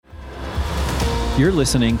You're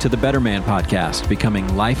listening to the Better Man Podcast,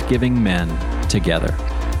 becoming life-giving men together.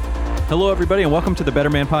 Hello, everybody, and welcome to the Better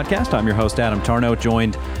Man Podcast. I'm your host, Adam Tarnow,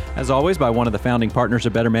 joined, as always, by one of the founding partners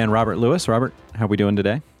of Better Man, Robert Lewis. Robert, how are we doing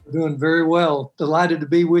today? Doing very well. Delighted to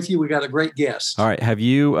be with you. We got a great guest. All right. Have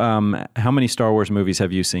you, how many Star Wars movies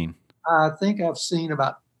have you seen? I think I've seen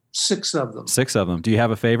about 6 of them. 6 of them. Do you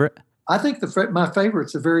have a favorite? I think my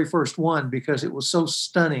favorite's the very first one because it was so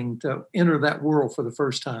stunning to enter that world for the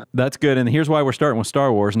first time. That's good. And here's why we're starting with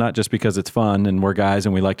Star Wars, not just because it's fun and we're guys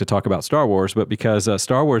and we like to talk about Star Wars, but because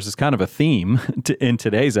Star Wars is kind of a theme in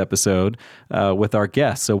today's episode with our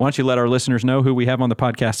guests. So why don't you let our listeners know who we have on the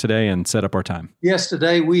podcast today and set up our time? Yes,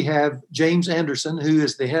 today we have James Anderson, who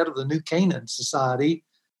is the head of the New Canaan Society,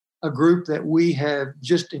 a group that we have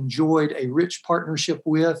just enjoyed a rich partnership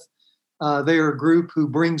with. They are a group who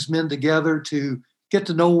brings men together to get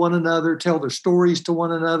to know one another, tell their stories to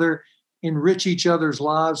one another, enrich each other's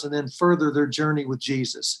lives, and then further their journey with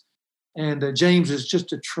Jesus. And James is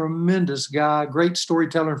just a tremendous guy, great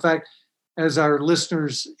storyteller. In fact, as our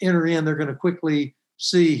listeners enter in, they're going to quickly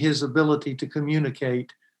see his ability to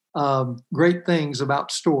communicate great things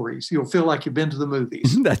about stories. You'll feel like you've been to the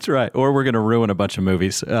movies. That's right. Or we're going to ruin a bunch of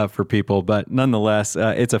movies for people. But nonetheless,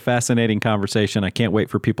 it's a fascinating conversation. I can't wait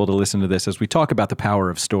for people to listen to this as we talk about the power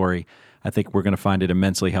of story. I think we're going to find it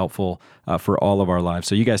immensely helpful for all of our lives.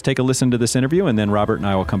 So you guys take a listen to this interview, and then Robert and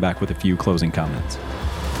I will come back with a few closing comments.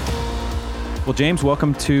 Well, James,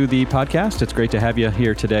 welcome to the podcast. It's great to have you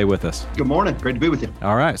here today with us. Good morning. Great to be with you.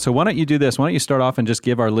 All right. So why don't you do this? Why don't you start off and just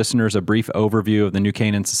give our listeners a brief overview of the New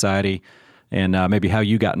Canaan Society and maybe how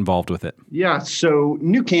you got involved with it? Yeah. So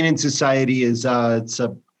New Canaan Society is it's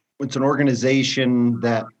an organization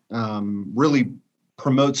that really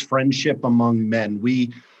promotes friendship among men.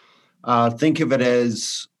 We think of it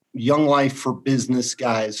as young life for business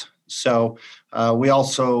guys. So we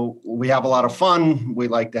have a lot of fun. We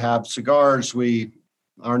like to have cigars. We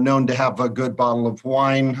are known to have a good bottle of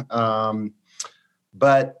wine.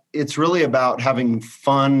 But it's really about having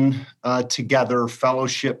fun together,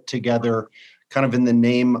 fellowship together, kind of in the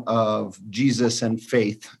name of Jesus and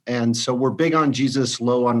faith. And so we're big on Jesus,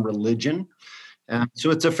 low on religion.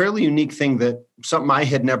 So it's a fairly unique thing, that something I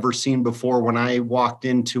had never seen before when I walked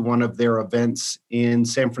into one of their events in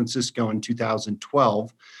San Francisco in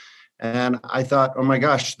 2012. And I thought, oh my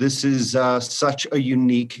gosh, this is such a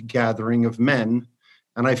unique gathering of men.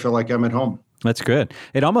 And I feel like I'm at home. That's good.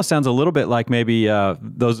 It almost sounds a little bit like maybe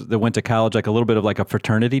those that went to college, like a little bit of like a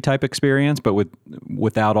fraternity type experience, but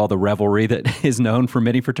without all the revelry that is known for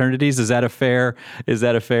many fraternities. Is that a fair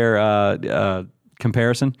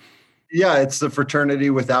comparison? Yeah, it's the fraternity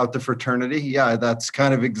without the fraternity. Yeah, that's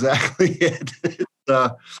kind of exactly it.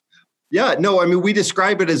 Yeah, no, I mean, we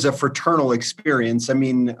describe it as a fraternal experience. I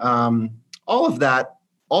mean, all of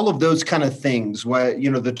those kind of things,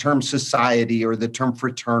 the term society or the term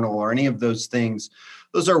fraternal or any of those things,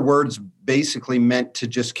 those are words basically meant to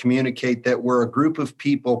just communicate that we're a group of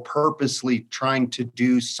people purposely trying to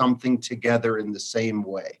do something together in the same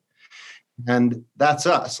way. And that's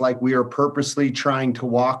us. Like, we are purposely trying to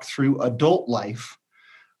walk through adult life,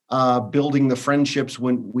 building the friendships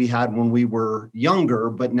when we were younger,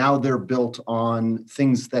 but now they're built on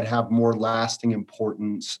things that have more lasting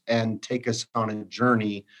importance and take us on a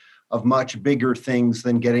journey of much bigger things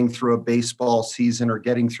than getting through a baseball season or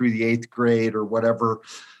getting through the 8th grade or whatever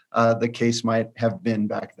the case might have been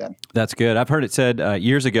back then. That's good. I've heard it said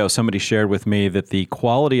years ago, somebody shared with me that the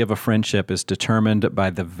quality of a friendship is determined by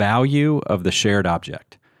the value of the shared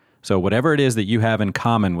object. So whatever it is that you have in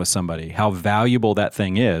common with somebody, how valuable that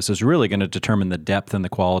thing is really going to determine the depth and the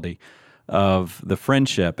quality of the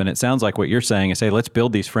friendship. And it sounds like what you're saying is, hey, let's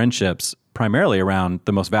build these friendships primarily around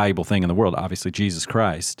the most valuable thing in the world, obviously Jesus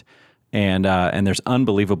Christ. And there's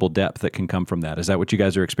unbelievable depth that can come from that. Is that what you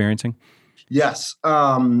guys are experiencing? Yes.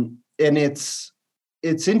 And it's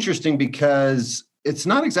interesting because it's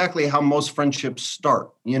not exactly how most friendships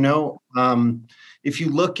start, If you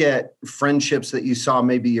look at friendships that you saw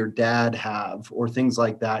maybe your dad have or things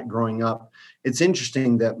like that growing up, it's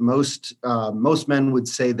interesting that most men would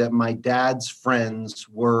say that my dad's friends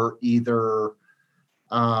were either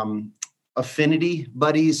affinity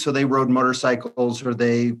buddies, so they rode motorcycles or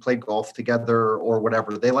they played golf together or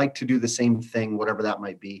whatever. They like to do the same thing, whatever that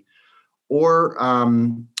might be. Or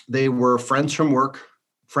they were friends from work,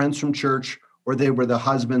 friends from church, or they were the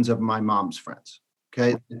husbands of my mom's friends.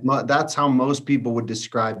 Okay, that's how most people would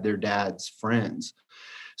describe their dad's friends.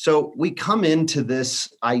 So we come into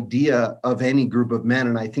this idea of any group of men,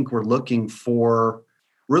 and I think we're looking for,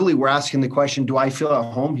 really we're asking the question, do I feel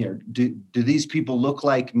at home here? Do these people look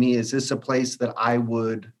like me? Is this a place that I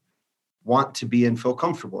would want to be and feel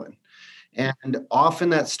comfortable in? And often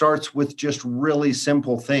that starts with just really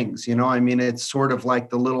simple things. I mean, it's sort of like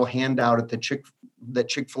the little handout at that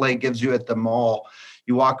Chick-fil-A gives you at the mall.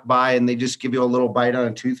 You walk by and they just give you a little bite on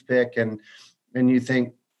a toothpick, and you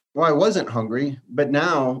think, well, I wasn't hungry, but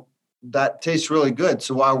now that tastes really good.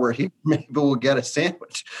 So while we're here, maybe we'll get a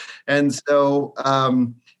sandwich. And so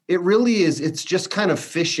it really is, it's just kind of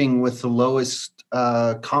fishing with the lowest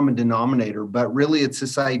common denominator. But really, it's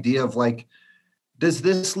this idea of like, does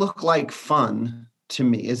this look like fun to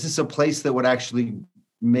me? Is this a place that would actually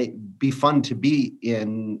be fun to be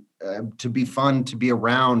in, to be fun to be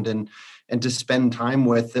around and to spend time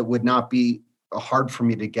with, that would not be hard for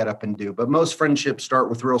me to get up and do? But most friendships start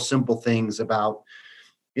with real simple things about,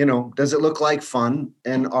 does it look like fun?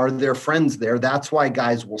 And are there friends there? That's why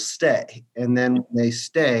guys will stay. And then when they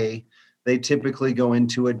stay, they typically go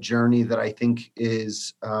into a journey that I think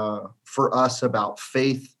is for us about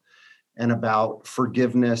faith and about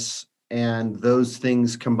forgiveness. And those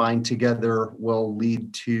things combined together will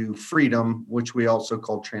lead to freedom, which we also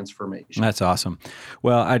call transformation. That's awesome.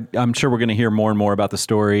 Well, I'm sure we're going to hear more and more about the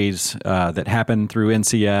stories that happen through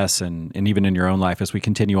NCS and even in your own life as we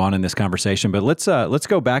continue on in this conversation. But let's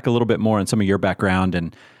go back a little bit more on some of your background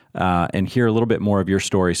and hear a little bit more of your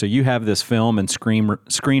story. So you have this film and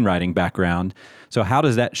screenwriting background. So how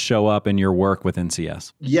does that show up in your work with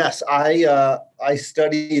NCS? Yes, I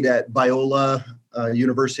studied at Biola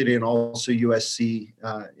University and also USC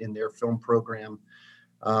in their film program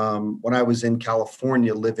when I was in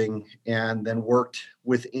California living, and then worked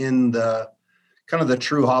within the kind of the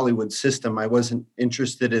true Hollywood system. I wasn't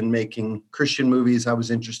interested in making Christian movies. I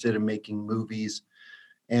was interested in making movies.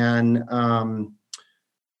 And,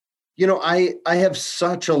 I have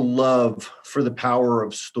such a love for the power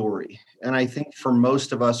of story. And I think for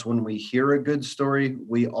most of us, when we hear a good story,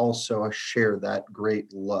 we also share that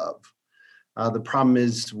great love. The problem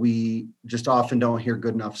is we just often don't hear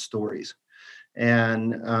good enough stories.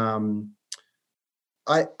 And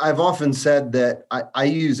I've often said that I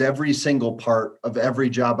use every single part of every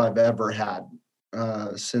job I've ever had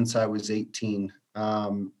since I was 18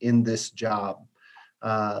 in this job.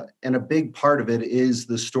 And a big part of it is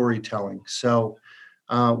the storytelling. So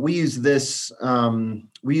we use this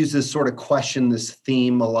sort of question, this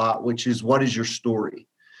theme a lot, which is, what is your story?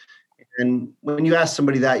 And when you ask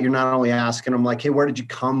somebody that, you're not only asking them like, hey, where did you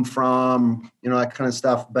come from? That kind of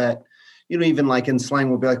stuff. But, even like in slang,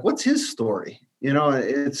 we'll be like, what's his story?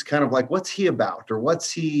 It's kind of like, what's he about? Or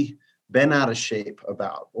what's he been out of shape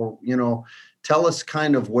about? Or, tell us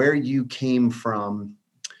kind of where you came from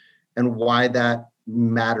and why that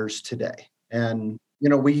matters today. And,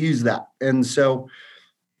 we use that. And so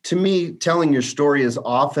to me, telling your story is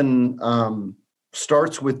often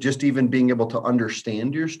starts with just even being able to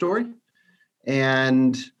understand your story.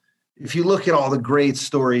 And if you look at all the great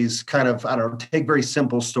stories, kind of, take very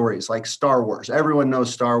simple stories like Star Wars. Everyone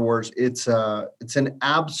knows Star Wars. It's an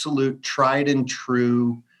absolute tried and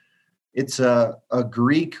true. It's a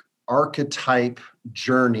Greek archetype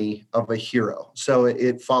journey of a hero. So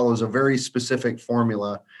it follows a very specific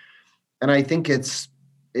formula. And I think it's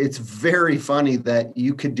very funny that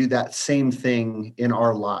you could do that same thing in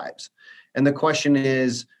our lives. And the question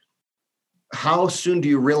is, how soon do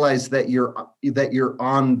you realize that you're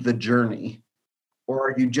on the journey? Or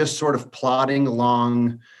are you just sort of plodding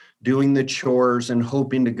along, doing the chores and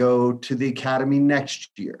hoping to go to the academy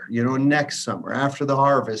next year, next summer after the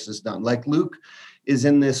harvest is done? Like Luke is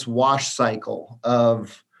in this wash cycle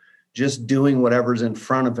of just doing whatever's in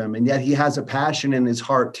front of him. And yet he has a passion in his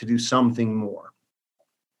heart to do something more.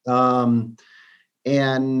 And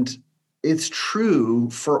it's true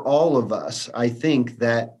for all of us. I think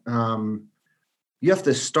that you have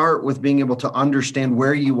to start with being able to understand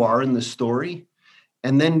where you are in the story,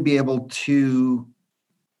 and then be able to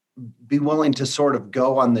be willing to sort of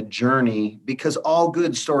go on the journey, because all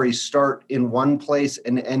good stories start in one place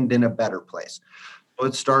and end in a better place. So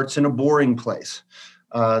it starts in a boring place.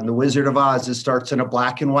 The Wizard of Oz, it starts in a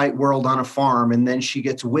black and white world on a farm, and then she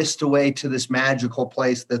gets whisked away to this magical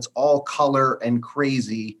place that's all color and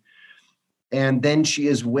crazy. And then she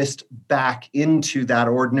is whisked back into that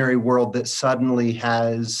ordinary world that suddenly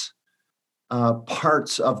has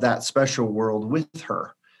parts of that special world with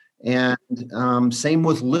her. And same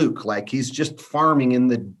with Luke, like he's just farming in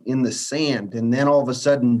the sand. And then all of a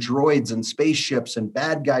sudden droids and spaceships and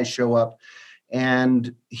bad guys show up,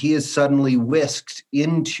 and he is suddenly whisked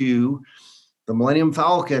into the Millennium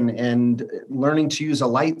Falcon and learning to use a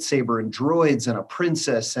lightsaber and droids and a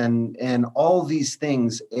princess and all these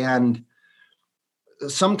things. And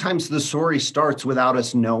sometimes the story starts without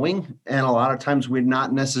us knowing, and a lot of times we're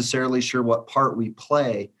not necessarily sure what part we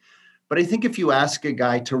play. But I think if you ask a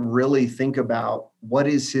guy to really think about what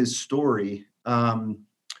is his story,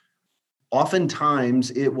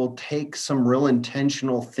 oftentimes it will take some real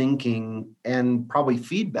intentional thinking and probably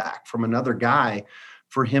feedback from another guy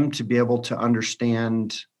for him to be able to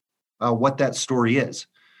understand what that story is.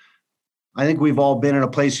 I think we've all been in a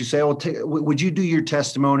place you say, oh, would you do your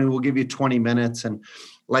testimony? We'll give you 20 minutes. And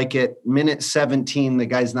like at minute 17, the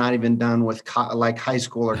guy's not even done with like high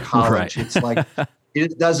school or college. Right. It's like, he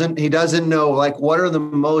doesn't know, like, what are the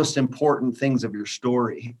most important things of your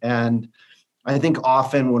story? And I think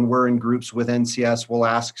often when we're in groups with NCS, we'll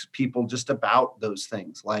ask people just about those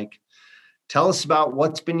things. Like, tell us about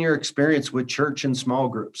what's been your experience with church and small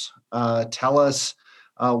groups. Tell us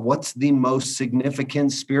what's the most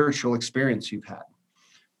significant spiritual experience you've had.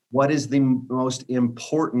 What is the most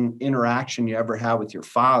important interaction you ever had with your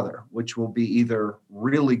father, which will be either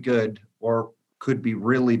really good or could be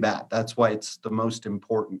really bad. That's why it's the most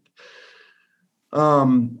important.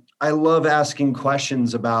 I love asking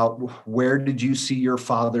questions about where did you see your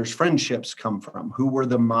father's friendships come from? Who were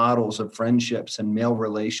the models of friendships and male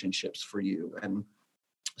relationships for you? And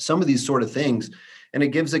some of these sort of things. And it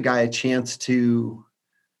gives a guy a chance to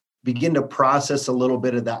begin to process a little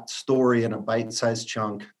bit of that story in a bite-sized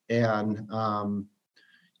chunk. And,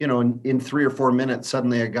 in 3 or 4 minutes,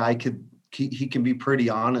 suddenly a guy he can be pretty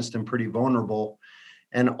honest and pretty vulnerable.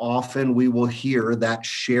 And often we will hear that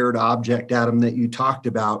shared object, Adam, that you talked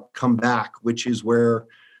about come back, which is where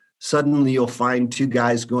suddenly you'll find two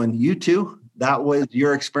guys going, you too? That was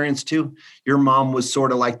your experience too? Your mom was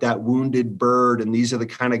sort of like that wounded bird, and these are the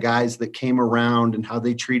kind of guys that came around and how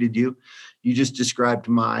they treated you. You just described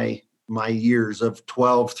my years of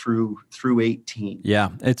 12 through 18. Yeah,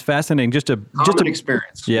 it's fascinating. Just an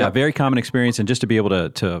experience. Yeah, yep. Very common experience, and just to be able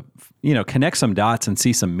to connect some dots and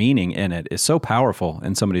see some meaning in it is so powerful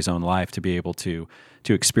in somebody's own life to be able to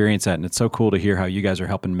experience that. And it's so cool to hear how you guys are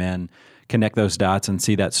helping men connect those dots and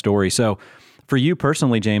see that story. So for you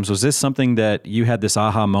personally, James, was this something that you had this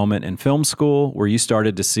aha moment in film school where you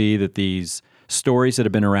started to see that these stories that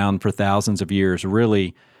have been around for thousands of years,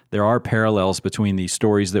 really there are parallels between these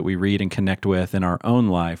stories that we read and connect with in our own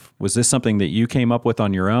life? Was this something that you came up with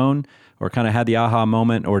on your own or kind of had the aha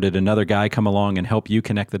moment, or did another guy come along and help you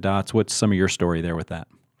connect the dots? What's some of your story there with that?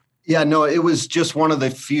 Yeah, no, it was just one of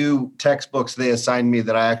the few textbooks they assigned me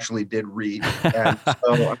that I actually did read. And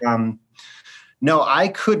so, no, I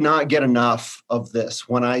could not get enough of this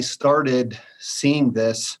when I started seeing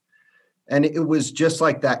this. And it was just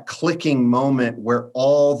like that clicking moment where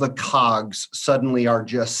all the cogs suddenly are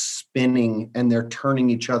just spinning and they're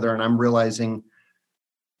turning each other. And I'm realizing,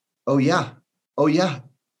 oh, yeah.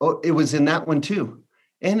 Oh, it was in that one too.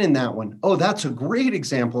 And in that one. Oh, that's a great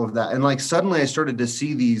example of that. And like suddenly I started to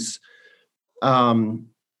see these,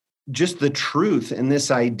 just the truth in this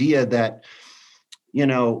idea that,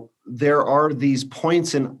 there are these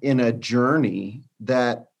points in a journey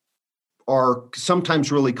that are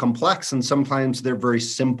sometimes really complex and sometimes they're very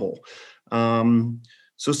simple.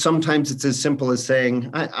 So sometimes it's as simple as saying,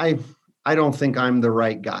 I don't think I'm the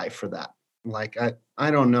right guy for that. Like, I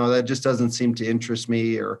don't know, that just doesn't seem to interest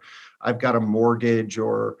me, or I've got a mortgage,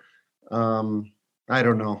 or I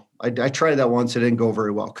don't know. I tried that once. It didn't go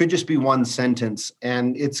very well. Could just be one sentence.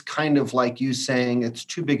 And it's kind of like you saying, it's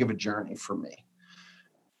too big of a journey for me.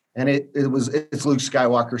 And it's Luke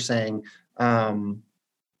Skywalker saying,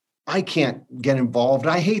 I can't get involved.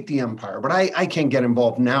 I hate the Empire, but I can't get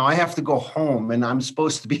involved now. I have to go home, and I'm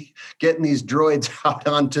supposed to be getting these droids out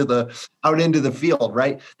into the field,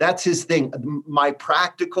 right? That's his thing. My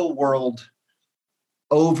practical world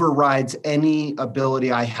overrides any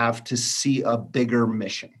ability I have to see a bigger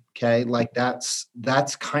mission. Okay, like that's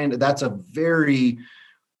a very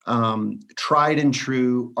tried and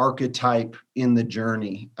true archetype in the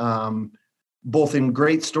journey. Both in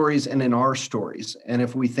great stories and in our stories. And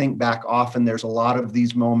if we think back, often there's a lot of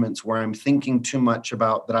these moments where I'm thinking too much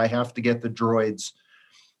about that I have to get the droids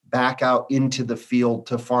back out into the field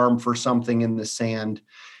to farm for something in the sand.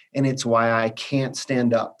 And it's why I can't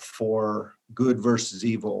stand up for good versus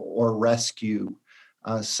evil or rescue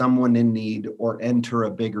someone in need or enter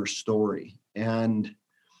a bigger story. And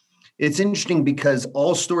it's interesting because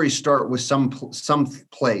all stories start with some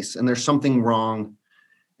place and there's something wrong.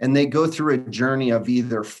 And they go through a journey of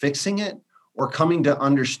either fixing it or coming to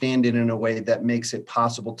understand it in a way that makes it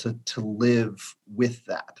possible to live with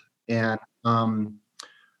that. And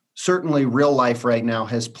certainly real life right now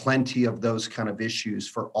has plenty of those kind of issues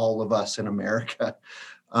for all of us in America.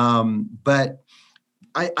 But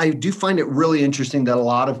I do find it really interesting that a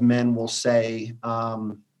lot of men will say,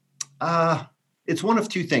 it's one of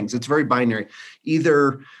two things. It's very binary.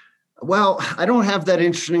 Either Well, I don't have that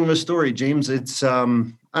interesting of a story, James. It's, I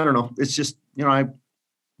don't know. It's just, I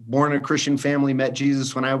born in a Christian family, met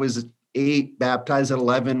Jesus when I was 8, baptized at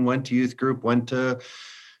 11, went to youth group, went to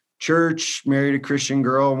church, married a Christian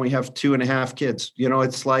girl, and we have 2.5 kids.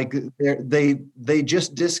 It's like they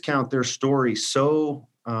just discount their story so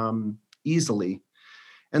easily.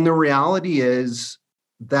 And the reality is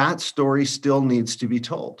that story still needs to be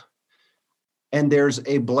told. And there's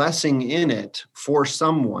a blessing in it for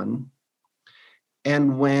someone.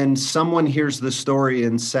 And when someone hears the story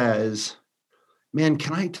and says, man,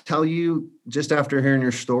 can I tell you, just after hearing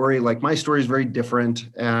your story, like my story is very different.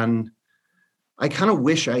 And I kind of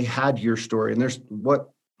wish I had your story. And there's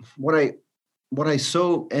what I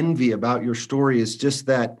so envy about your story is just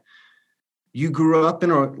that you grew up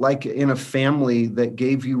in a family that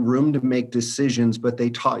gave you room to make decisions, but they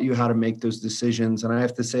taught you how to make those decisions. And I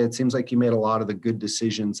have to say, it seems like you made a lot of the good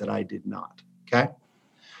decisions that I did not. Okay.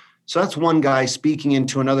 So that's one guy speaking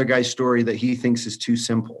into another guy's story that he thinks is too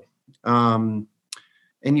simple. And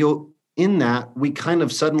in that, we kind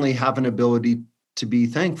of suddenly have an ability to be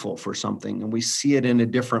thankful for something. And we see it in a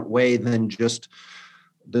different way than just,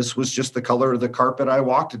 this was just the color of the carpet I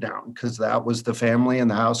walked down because that was the family and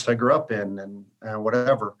the house I grew up in and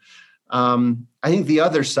whatever. I think the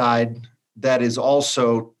other side that is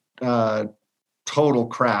also total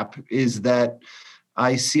crap is that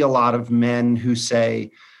I see a lot of men who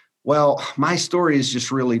say, well, my story is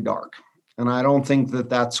just really dark. And I don't think that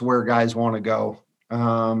that's where guys want to go.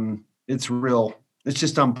 It's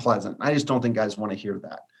just unpleasant. I just don't think guys want to hear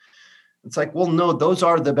that. It's like, well, no, those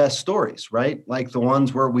are the best stories, right? Like the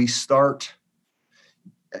ones where we start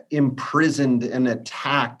imprisoned and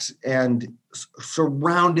attacked and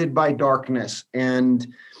surrounded by darkness and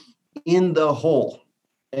in the hole.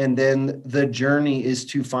 And then the journey is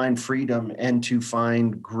to find freedom and to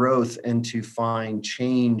find growth and to find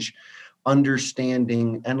change,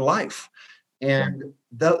 understanding, and life. And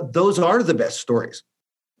those are the best stories.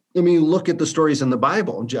 I mean, you look at the stories in the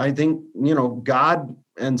Bible. I think, God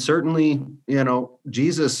and certainly,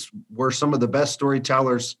 Jesus were some of the best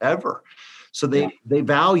storytellers ever. So they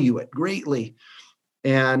value it greatly.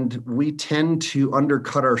 And we tend to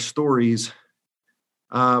undercut our stories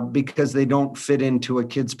because they don't fit into a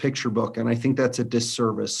kid's picture book. And I think that's a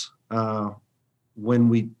disservice when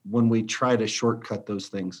we try to shortcut those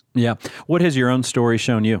things. Yeah. What has your own story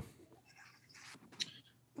shown you?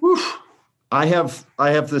 Whew. I have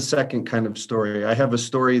the second kind of story. I have a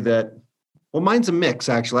story that, well, mine's a mix,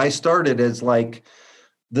 actually. I started as like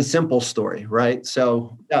the simple story, right?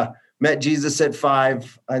 So met Jesus at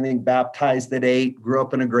 5, I think baptized at 8, grew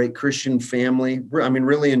up in a great Christian family. I mean,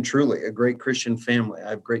 really and truly a great Christian family. I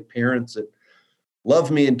have great parents that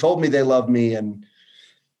love me and told me they love me and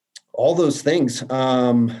all those things.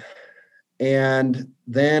 And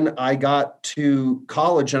then I got to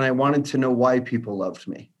college and I wanted to know why people loved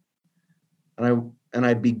me. And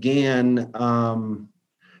I began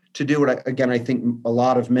to do what I think a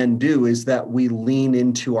lot of men do is that we lean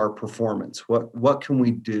into our performance. What can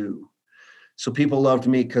we do? So people loved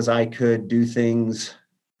me because I could do things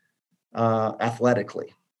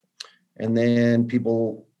athletically. And then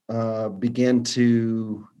people began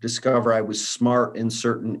to discover I was smart in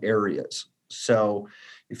certain areas. So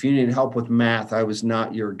if you needed help with math, I was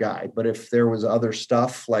not your guy. But if there was other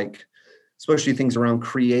stuff like especially things around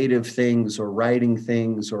creative things or writing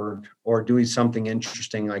things or doing something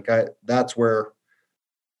interesting. That's where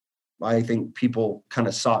I think people kind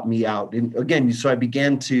of sought me out. And again, so I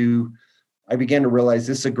began to realize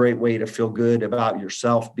this is a great way to feel good about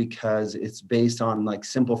yourself because it's based on like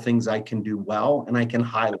simple things I can do well, and I can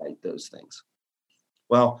highlight those things.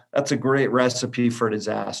 Well, that's a great recipe for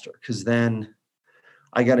disaster because then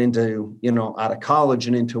I got into, out of college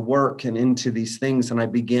and into work and into these things. And I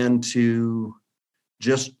began to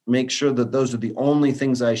just make sure that those are the only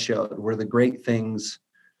things I showed were the great things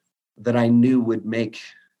that I knew would make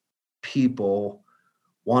people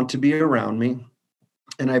want to be around me.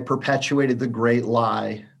 And I perpetuated the great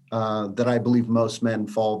lie that I believe most men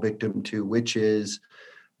fall victim to, which is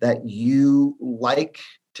that you like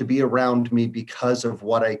to be around me because of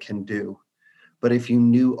what I can do. But if you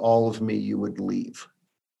knew all of me, you would leave.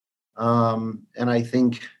 And I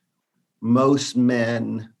think most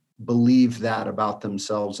men believe that about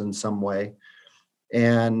themselves in some way.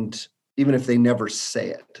 And even if they never say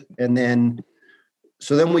it. And then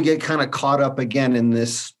we get kind of caught up again in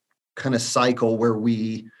this kind of cycle where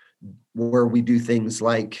we do things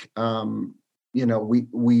like,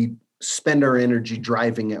 we spend our energy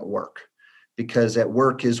driving at work because at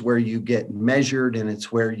work is where you get measured and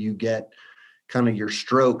it's where you get kind of your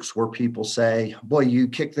strokes where people say, boy, you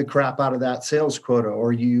kicked the crap out of that sales quota,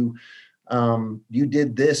 or you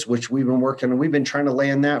did this, which we've been working on. We've been trying to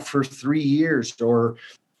land that for 3 years, or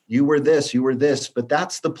you were this. But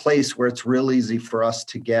that's the place where it's real easy for us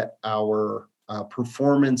to get our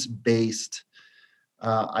performance-based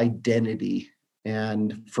identity.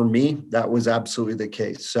 And for me, that was absolutely the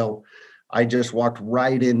case. So I just walked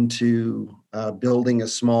right into building a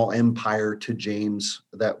small empire to James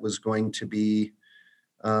that was going to be,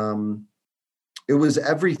 it was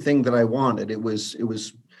everything that I wanted. It was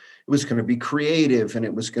going to be creative, and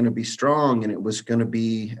it was going to be strong, and it was going to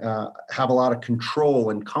be have a lot of control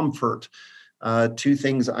and comfort. Two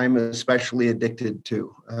things I'm especially addicted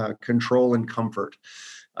to: control and comfort.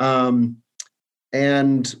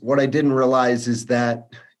 And what I didn't realize is that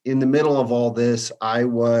in the middle of all this, I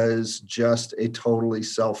was just a totally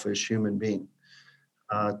selfish human being,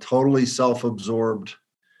 totally self-absorbed.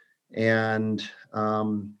 And I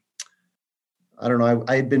don't know,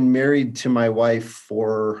 I had been married to my wife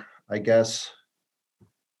for, I guess,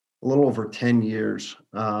 a little over 10 years,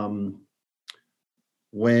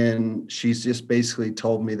 when she's just basically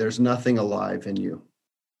told me, there's nothing alive in you.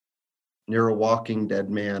 You're a walking dead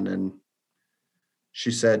man. And she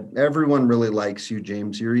said, everyone really likes you,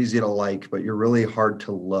 James. You're easy to like, but you're really hard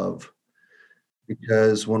to love.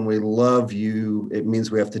 Because when we love you, it means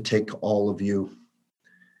we have to take all of you.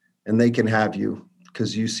 And they can have you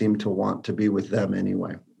because you seem to want to be with them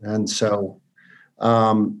anyway. And so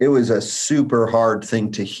it was a super hard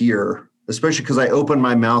thing to hear, especially because I opened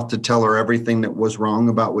my mouth to tell her everything that was wrong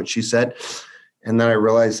about what she said. And then I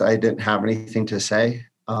realized I didn't have anything to say.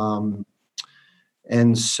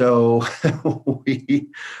 And so it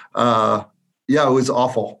was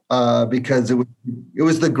awful because it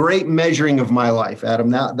was the great measuring of my life, Adam.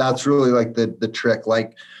 That's really like the trick.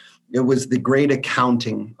 Like, it was the great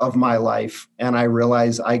accounting of my life. And I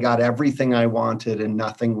realized I got everything I wanted and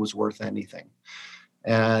nothing was worth anything.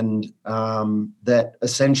 And that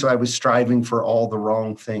essentially I was striving for all the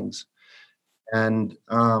wrong things. And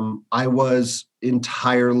I was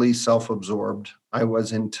entirely self-absorbed. I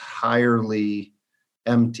was entirely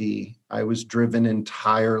empty. I was driven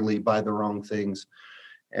entirely by the wrong things.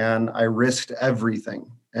 And I risked everything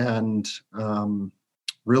and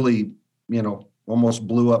really, almost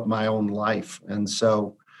blew up my own life. And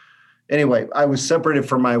so anyway, I was separated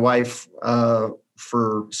from my wife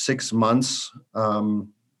for 6 months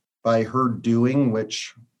by her doing,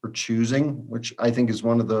 or choosing, which I think is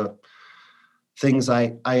one of the things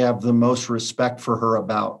I have the most respect for her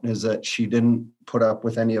about, is that she didn't put up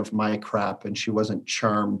with any of my crap, and she wasn't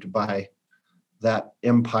charmed by that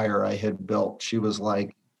empire I had built. She was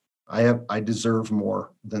like, I deserve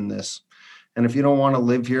more than this. And if you don't want to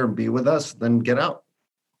live here and be with us, then get out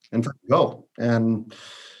and go. And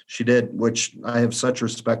she did, which I have such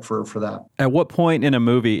respect for her for that. At what point in a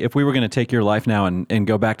movie, if we were going to take your life now and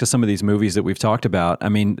go back to some of these movies that we've talked about, I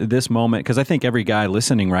mean, this moment, because I think every guy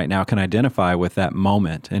listening right now can identify with that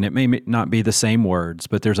moment, and it may not be the same words,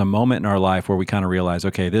 but there's a moment in our life where we kind of realize,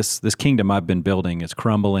 okay, this kingdom I've been building is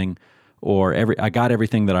crumbling, or I got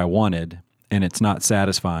everything that I wanted, and it's not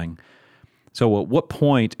satisfying. So at what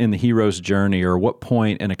point in the hero's journey, or what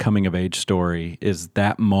point in a coming-of-age story is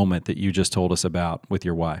that moment that you just told us about with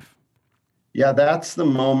your wife? Yeah, that's the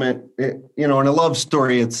moment. In a love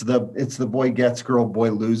story, it's the boy gets girl, boy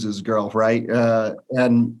loses girl, right?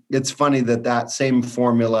 And it's funny that same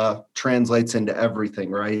formula translates into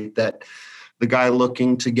everything, right? That the guy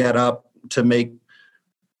looking to get up to make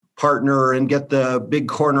partner and get the big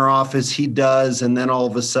corner office he does, and then all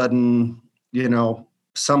of a sudden,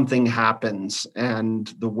 something happens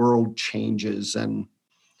and the world changes. And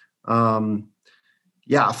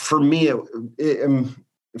for me,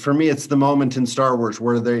 it's the moment in Star Wars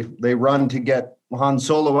where they run to get Han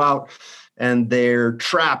Solo out, and they're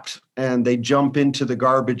trapped, and they jump into the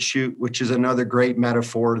garbage chute, which is another great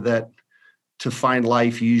metaphor that to find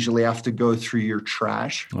life, you usually have to go through your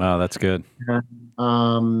trash. Wow, that's good.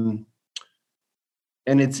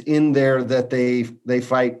 And it's in there that they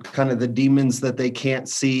fight kind of the demons that they can't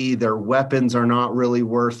see. Their weapons are not really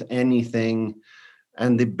worth anything.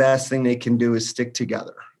 And the best thing they can do is stick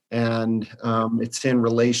together. And it's in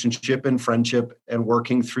relationship and friendship and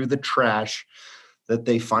working through the trash that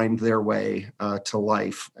they find their way to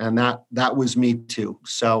life. And that was me too.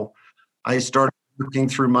 So I started looking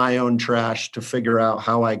through my own trash to figure out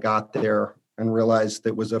how I got there, and realized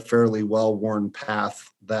it was a fairly well-worn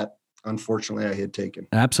path that unfortunately I had taken.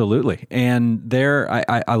 Absolutely. And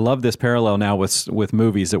I love this parallel now with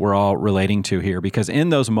movies that we're all relating to here, because in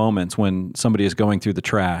those moments when somebody is going through the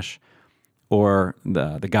trash, or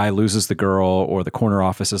the guy loses the girl, or the corner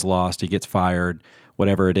office is lost, he gets fired,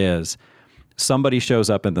 whatever it is, somebody shows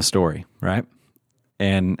up in the story, right?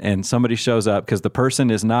 And somebody shows up because the person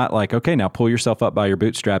is not like, okay, now pull yourself up by your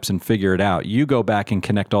bootstraps and figure it out. You go back and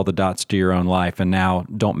connect all the dots to your own life, and now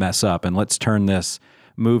don't mess up. And let's turn this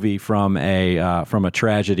movie from a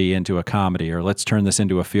tragedy into a comedy, or let's turn this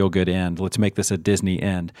into a feel-good end. Let's make this a Disney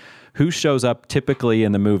end. Who shows up typically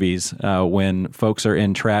in the movies when folks are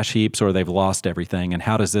in trash heaps or they've lost everything, and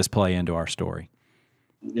how does this play into our story?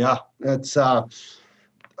 Yeah, that's,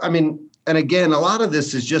 and again, a lot of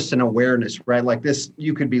this is just an awareness, right? Like this,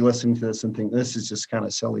 you could be listening to this and think this is just kind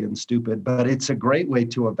of silly and stupid, but it's a great way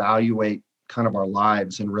to evaluate kind of our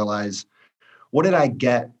lives and realize, what did I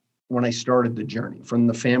get when I started the journey from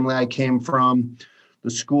the family I came from,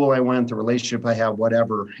 the school I went, the relationship I have,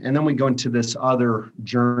 whatever. And then we go into this other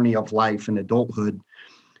journey of life and adulthood.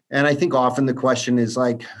 And I think often the question is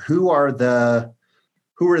like, who are the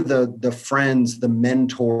friends, the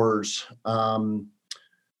mentors,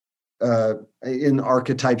 in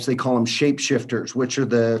archetypes, they call them shapeshifters, which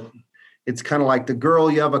are it's kind of like the girl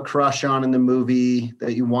you have a crush on in the movie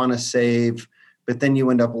that you want to save, but then you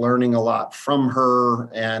end up learning a lot from her,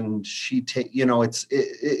 and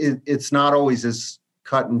it's not always as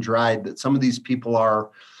cut and dried. That some of these people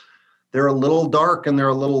they're a little dark and they're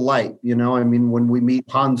a little light. I mean, when we meet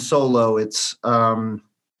Han Solo, it's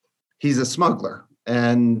he's a smuggler,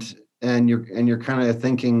 and you're kind of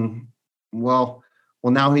thinking, well,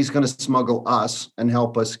 now he's going to smuggle us and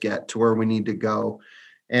help us get to where we need to go.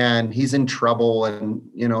 And he's in trouble. And,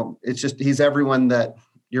 it's just, he's everyone that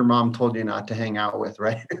your mom told you not to hang out with,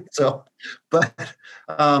 right? So, but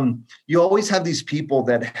you always have these people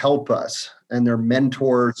that help us, and they're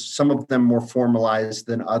mentors, some of them more formalized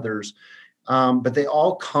than others. But they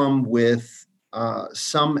all come with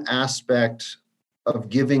some aspect of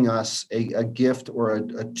giving us a gift or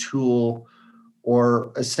a tool,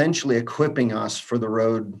 or essentially equipping us for the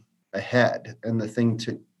road ahead and the thing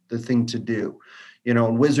to do.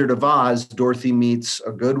 In Wizard of Oz, Dorothy meets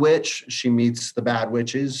a good witch. She meets the bad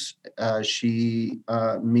witches. She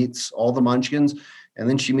meets all the munchkins. And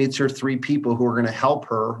then she meets her 3 people who are going to help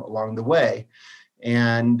her along the way.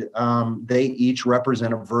 And they each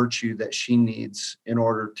represent a virtue that she needs in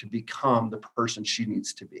order to become the person she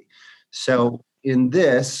needs to be. So in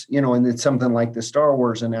this, and it's something like the Star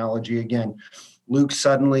Wars analogy again, Luke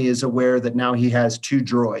suddenly is aware that now he has 2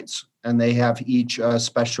 droids, and they have each a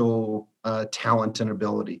special talent and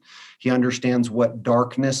ability. He understands what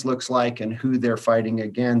darkness looks like and who they're fighting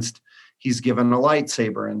against. He's given a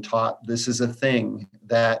lightsaber and taught this is a thing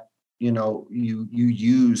that you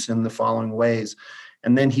use in the following ways.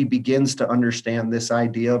 And then he begins to understand this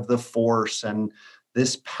idea of the Force and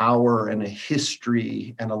this power and a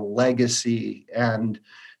history and a legacy, and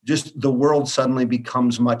just the world suddenly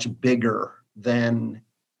becomes much bigger than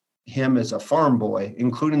him as a farm boy,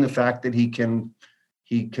 including the fact that he can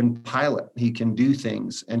pilot, he can do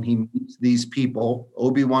things, and he meets these people,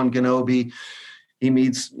 Obi-Wan Kenobi, he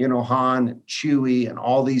meets, Han and Chewie and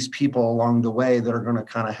all these people along the way that are going to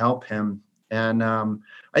kind of help him. And I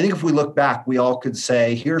think if we look back, we all could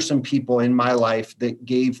say, here's some people in my life that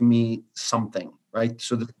gave me something, right?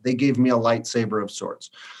 So that they gave me a lightsaber of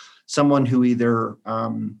sorts. Someone who either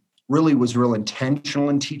really was real intentional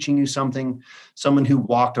in teaching you something, someone who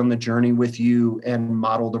walked on the journey with you and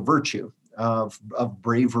modeled a virtue of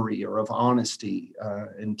bravery or of honesty,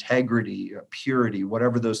 integrity, purity,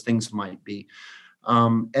 whatever those things might be.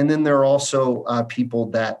 And then there are also people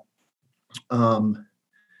that,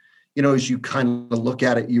 as you kind of look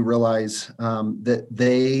at it, you realize that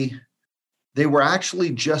they were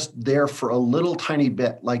actually just there for a little tiny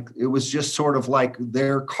bit. Like it was just sort of like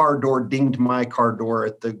their car door dinged my car door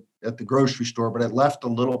at the grocery store, but it left a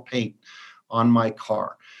little paint on my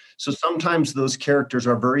car. So sometimes those characters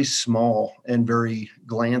are very small and very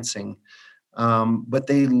glancing, but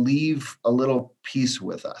they leave a little piece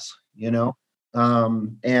with us,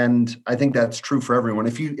 and I think that's true for everyone.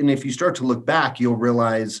 If you start to look back, you'll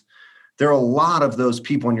realize there are a lot of those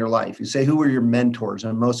people in your life. You say, who are your mentors?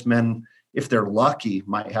 And most men, if they're lucky,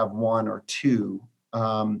 might have 1 or 2. But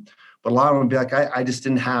a lot of them would be like, I just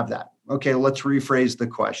didn't have that. Okay, let's rephrase the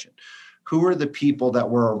question. Who are the people that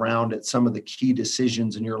were around at some of the key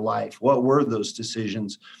decisions in your life? What were those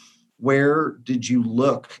decisions? Where did you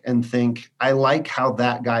look and think, I like how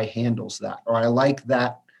that guy handles that, or I like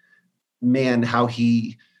that man, how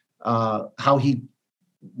he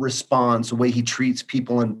responds, the way he treats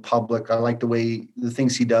people in public. I like the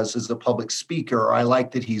things he does as a public speaker, or I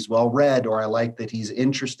like that he's well read, or I like that he's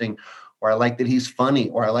interesting, or I like that he's funny,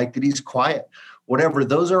 or I like that he's quiet. whatever.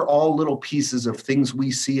 Those are all little pieces of things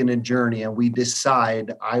we see in a journey, and we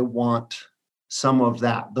decide, I want some of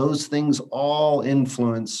that. Those things all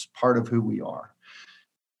influence part of who we are.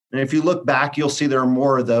 And if you look back, you'll see there are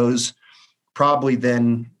more of those probably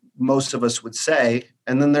than most of us would say.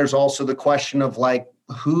 And then there's also the question of like,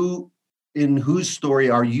 in whose story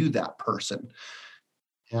are you that person?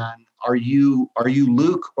 And are you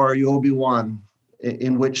Luke or are you Obi-Wan?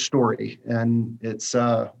 In which story? And it's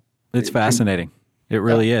fascinating. It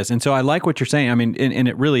really is. And so I like what you're saying. I mean, and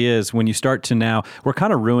it really is when you start to now, we're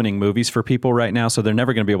kind of ruining movies for people right now. So they're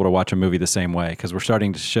never going to be able to watch a movie the same way because we're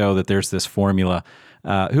starting to show that there's this formula.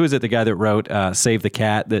 Who is it? The guy that wrote Save the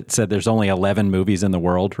Cat that said there's only 11 movies in the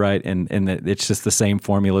world, right? And that it's just the same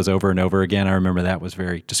formulas over and over again. I remember that was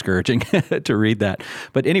very discouraging to read that.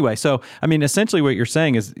 But anyway, so, I mean, essentially what you're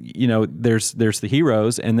saying is, there's the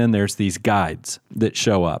heroes and then there's these guides that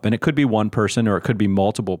show up. And it could be one person or it could be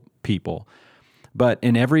multiple people. But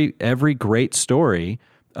in every great story,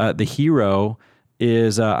 the hero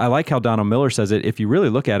is, I like how Donald Miller says it, if you really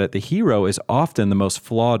look at it, the hero is often the most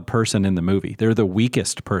flawed person in the movie. They're the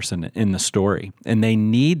weakest person in the story. And they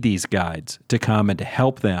need these guides to come and to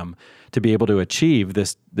help them to be able to achieve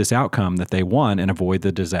this outcome that they want and avoid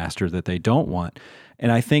the disaster that they don't want.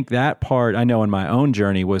 And I think that part, I know in my own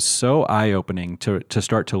journey, was so eye-opening to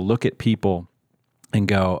start to look at people and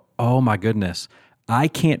go, oh my goodness, I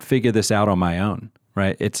can't figure this out on my own,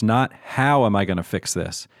 right? It's not how am I going to fix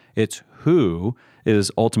this? It's who is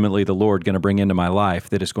ultimately the Lord going to bring into my life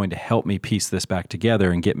that is going to help me piece this back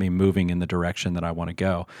together and get me moving in the direction that I want to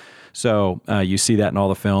go. So you see that in all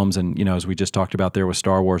the films. And, as we just talked about there with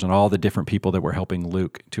Star Wars and all the different people that were helping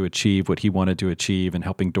Luke to achieve what he wanted to achieve and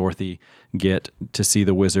helping Dorothy get to see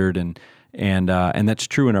the wizard. And that's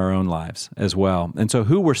true in our own lives as well. And so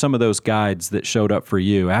who were some of those guides that showed up for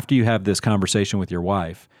you after you have this conversation with your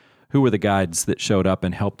wife? Who were the guides that showed up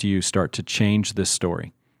and helped you start to change this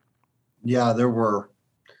story? Yeah, there were.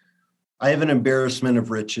 I have an embarrassment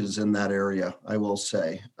of riches in that area, I will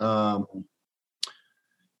say. I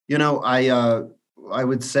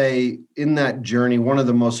would say in that journey, one of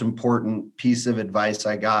the most important piece of advice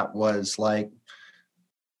I got was like,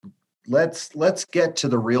 let's get to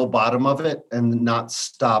the real bottom of it and not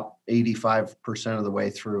stop 85% of the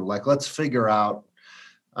way through. Like, let's figure out,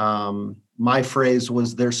 my phrase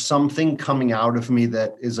was, there's something coming out of me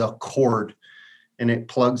that is a cord and it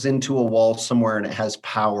plugs into a wall somewhere and it has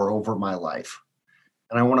power over my life.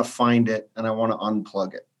 And I want to find it and I want to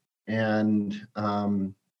unplug it. And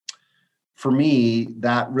for me,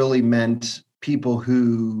 that really meant people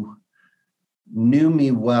who knew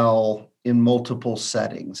me well in multiple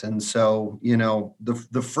settings. And so,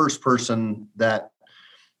 the first person that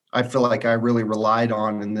I feel like I really relied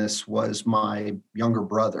on in this was my younger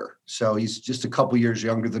brother. So he's just a couple years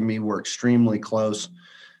younger than me. We're extremely close,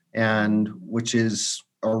 and which is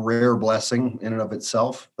a rare blessing in and of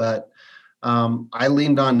itself. But I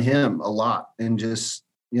leaned on him a lot and just,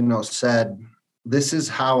 said, this is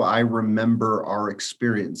how I remember our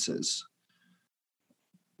experiences.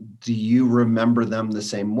 Do you remember them the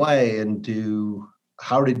same way? And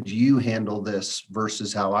how did you handle this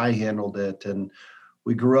versus how I handled it? And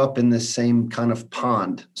we grew up in the same kind of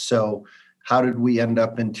pond. So how did we end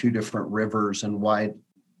up in two different rivers? And why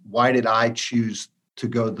did I choose to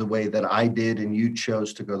go the way that I did and you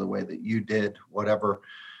chose to go the way that you did, whatever.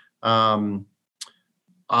 I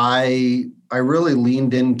really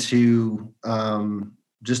leaned into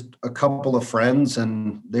just a couple of friends,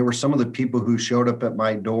 and they were some of the people who showed up at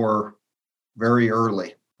my door very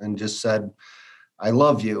early and just said, I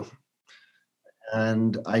love you.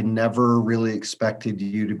 And I never really expected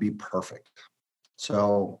you to be perfect.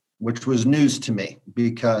 So, which was news to me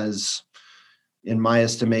because in my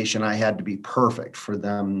estimation, I had to be perfect for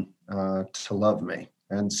them to love me.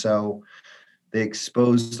 And so they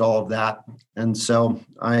exposed all of that. And so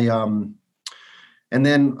and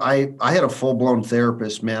then I had a full-blown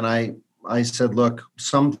therapist, man. I said, look,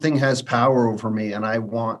 something has power over me and I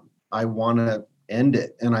want to end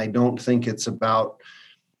it. And I don't think it's about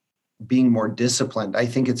being more disciplined. I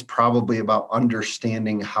think it's probably about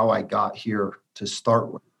understanding how I got here to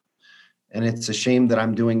start with. And it's a shame that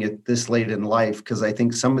I'm doing it this late in life because I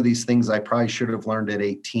think some of these things I probably should have learned at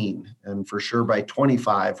 18 and for sure by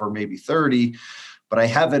 25 or maybe 30, but I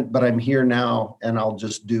haven't, but I'm here now and I'll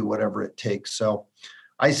just do whatever it takes. So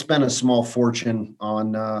I spent a small fortune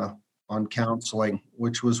on counseling,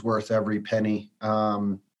 which was worth every penny.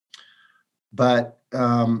 So I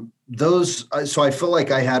feel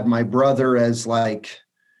like I had my brother as like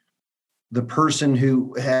the person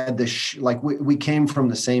who had we came from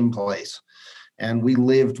the same place. And we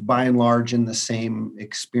lived by and large in the same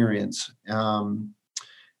experience. And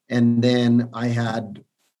then I had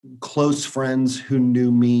close friends who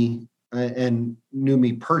knew me and knew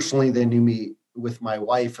me personally. They knew me with my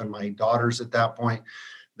wife and my daughters at that point.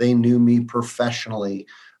 They knew me professionally.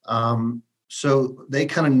 So they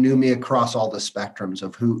kind of knew me across all the spectrums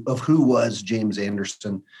of who was James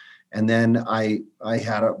Anderson. And then I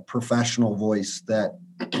had a professional voice that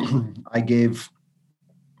I gave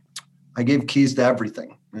keys to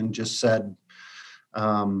everything and just said,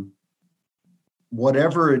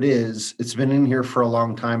 whatever it is, it's been in here for a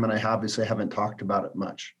long time, and I obviously haven't talked about it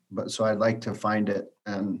much. But so I'd like to find it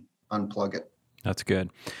and unplug it. That's good.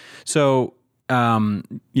 So,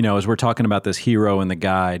 as we're talking about this hero and the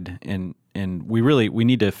guide, and we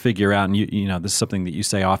need to figure out, and this is something that you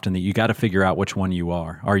say often, that you got to figure out which one you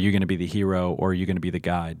are. Are you going to be the hero or are you going to be the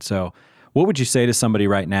guide? So what would you say to somebody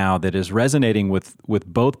right now that is resonating with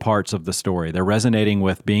both parts of the story? They're resonating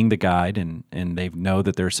with being the guide, and they know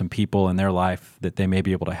that there's some people in their life that they may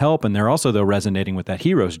be able to help. And they're also, though, resonating with that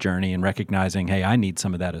hero's journey and recognizing, hey, I need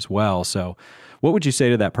some of that as well. So what would you say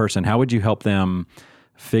to that person? How would you help them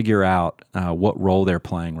figure out what role they're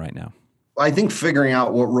playing right now? I think figuring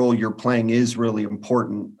out what role you're playing is really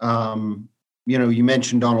important. You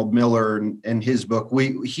mentioned Donald Miller and his book.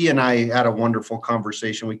 He and I had a wonderful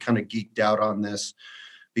conversation. We kind of geeked out on this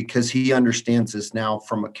because he understands this now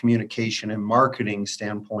from a communication and marketing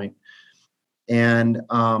standpoint. And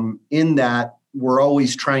in that, we're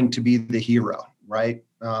always trying to be the hero, right?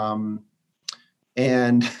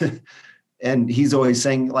 And he's always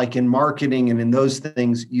saying, like in marketing and in those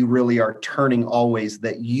things, you really are turning always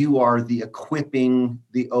that you are the equipping,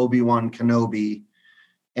 the Obi-Wan Kenobi,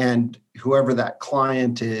 and whoever that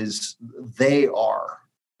client is, they are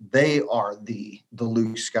the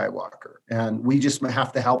Luke Skywalker. And we just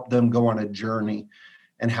have to help them go on a journey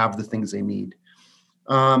and have the things they need.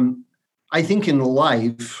 I think in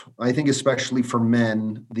life, especially for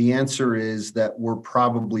men, the answer is that we're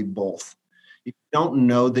probably both. If you don't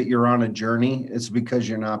know that you're on a journey, it's because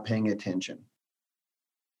you're not paying attention.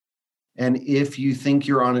 And if you think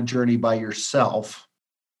you're on a journey by yourself,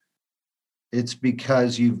 it's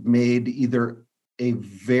because you've made either a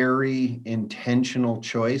very intentional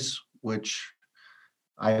choice, which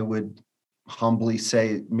I would humbly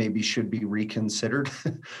say maybe should be reconsidered,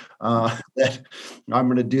 that I'm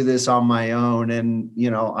going to do this on my own and,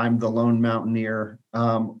 I'm the lone mountaineer,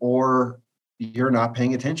 or you're not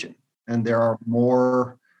paying attention. And there are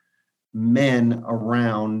more men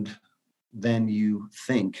around than you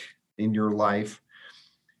think in your life.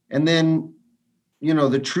 And then,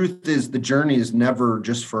 the truth is the journey is never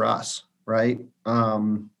just for us, right? I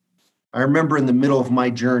remember in the middle of my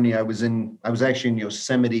journey, I was actually in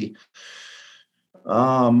Yosemite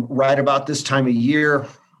right about this time of year.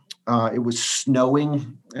 It was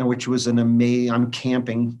snowing, and which was I'm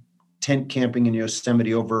tent camping in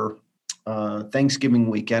Yosemite over Thanksgiving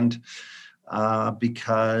weekend,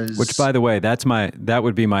 because, which, by the way, that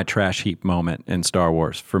would be my trash heap moment in Star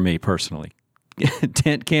Wars for me personally.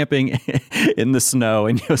 Tent camping in the snow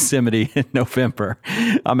in Yosemite in November.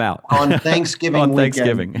 I'm out on Thanksgiving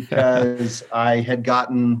weekend because I had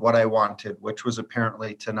gotten what I wanted, which was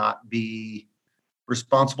apparently to not be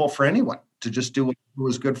responsible for anyone, to just do what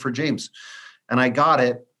was good for James. And I got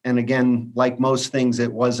it. And again, like most things,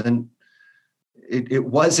 it wasn't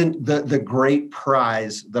the great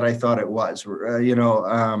prize that I thought it was. I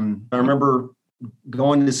remember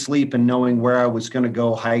going to sleep and knowing where I was going to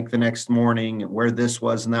go hike the next morning and where this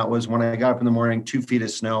was and that was. When I got up in the morning, 2 feet of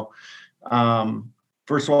snow.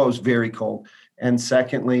 First of all, it was very cold. And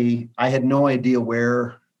secondly, I had no idea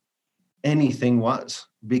where anything was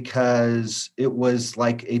because it was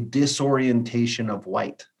like a disorientation of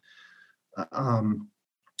white.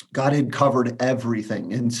 God had covered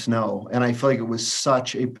everything in snow. And I feel like it was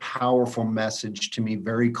such a powerful message to me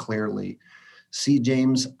very clearly. See,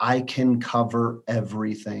 James, I can cover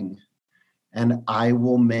everything and I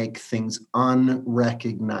will make things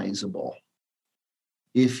unrecognizable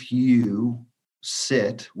if you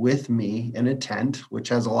sit with me in a tent, which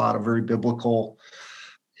has a lot of very biblical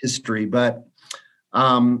history. But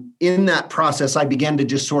in that process, I began to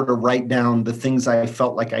just sort of write down the things I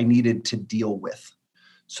felt like I needed to deal with.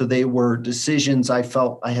 So they were decisions I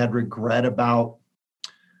felt I had regret about,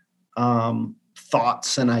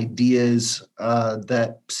 thoughts and ideas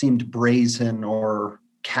that seemed brazen or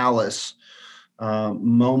callous,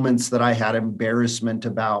 moments that I had embarrassment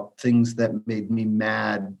about, things that made me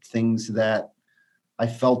mad, things that I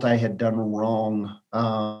felt I had done wrong,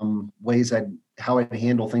 how I'd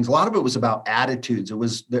handle things. A lot of it was about attitudes.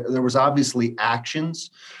 There was obviously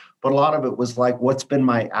actions, but a lot of it was like, what's been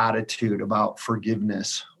my attitude about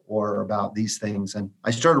forgiveness or about these things? And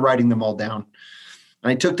I started writing them all down.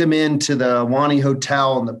 And I took them into the Wani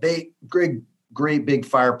Hotel and the great big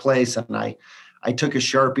fireplace. And I took a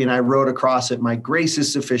Sharpie and I wrote across it, "My grace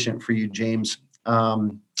is sufficient for you, James."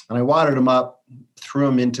 And I wadded them up, threw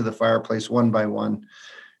them into the fireplace one by one.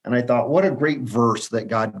 And I thought, what a great verse that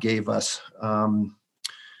God gave us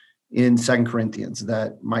in 2 Corinthians,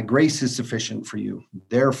 that my grace is sufficient for you.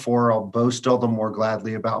 Therefore, I'll boast all the more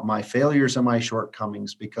gladly about my failures and my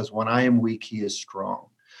shortcomings, because when I am weak, he is strong.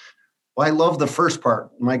 Well, I love the first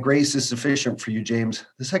part. My grace is sufficient for you, James.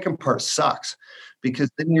 The second part sucks, because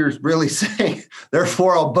then you're really saying,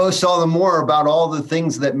 therefore, I'll boast all the more about all the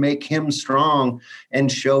things that make him strong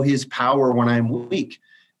and show his power when I'm weak.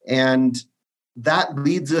 And that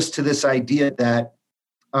leads us to this idea that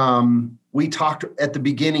we talked at the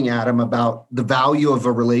beginning, Adam, about the value of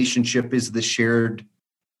a relationship is the shared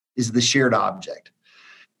object.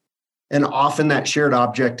 And often that shared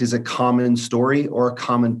object is a common story or a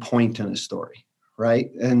common point in a story,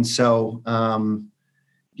 right? And so,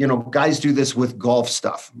 guys do this with golf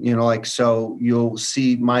stuff, so you'll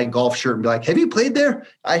see my golf shirt and be like, "Have you played there?"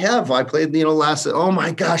 "I have. I played, oh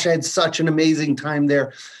my gosh, I had such an amazing time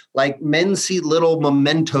there." Like, men see little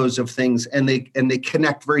mementos of things and they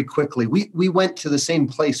connect very quickly. We went to the same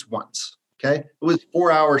place once. Okay. It was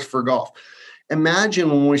 4 hours for golf. Imagine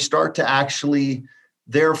when we start to actually,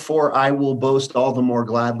 therefore, I will boast all the more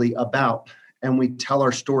gladly about, and we tell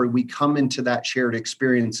our story, we come into that shared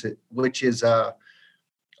experience, which is a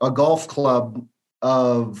golf club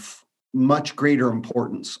of much greater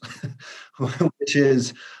importance, which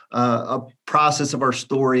is a process of our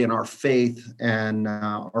story and our faith and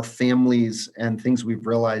our families and things we've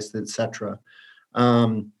realized, etc.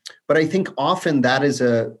 But I think often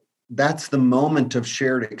that's the moment of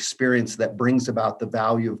shared experience that brings about the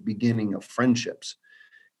value of beginning of friendships.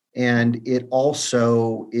 And it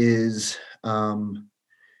also is,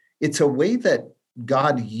 it's a way that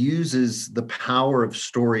God uses the power of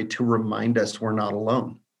story to remind us we're not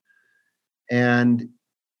alone. And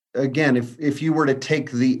again, if you were to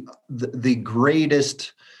take the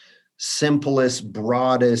greatest, simplest,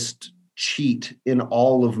 broadest cheat in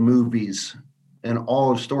all of movies and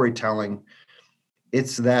all of storytelling,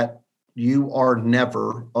 it's that you are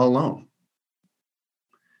never alone.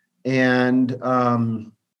 And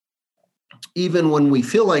even when we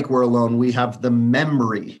feel like we're alone, we have the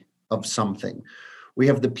memory of something. We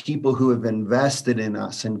have the people who have invested in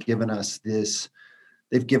us and given us this.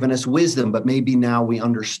 They've given us wisdom, but maybe now we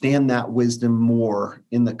understand that wisdom more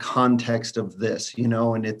in the context of this,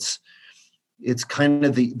 and it's kind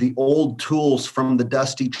of the old tools from the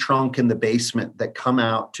dusty trunk in the basement that come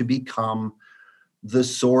out to become the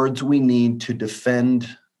swords we need to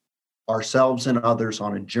defend ourselves and others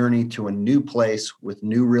on a journey to a new place with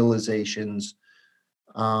new realizations.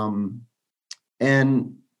 And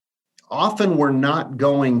often we're not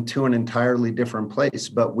going to an entirely different place,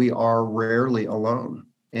 but we are rarely alone.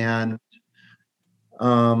 And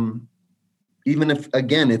even if,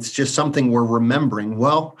 again, it's just something we're remembering.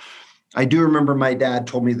 Well, I do remember my dad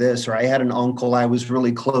told me this, or I had an uncle I was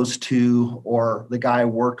really close to, or the guy I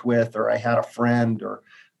worked with, or I had a friend, or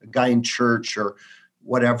a guy in church, or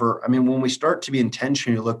whatever. I mean, when we start to be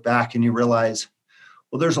intentional, you look back and you realize,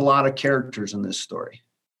 well, there's a lot of characters in this story.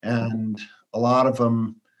 And a lot of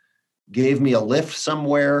them gave me a lift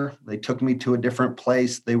somewhere. They took me to a different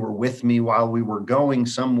place. They were with me while we were going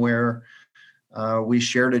somewhere. We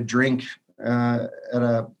shared a drink at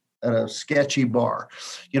a sketchy bar.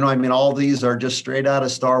 All these are just straight out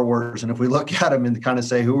of Star Wars. And if we look at them and kind of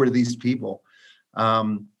say, who are these people?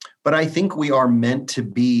 But I think we are meant to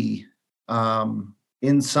be,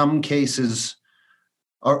 in some cases,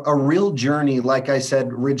 a real journey. Like I said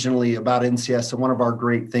originally about NCS, and one of our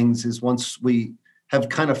great things is once we have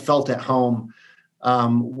kind of felt at home,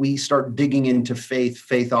 we start digging into faith.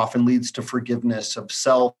 Faith often leads to forgiveness of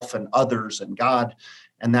self and others and God,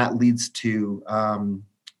 and that leads to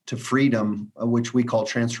freedom, which we call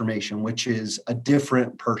transformation, which is a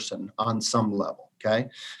different person on some level, okay?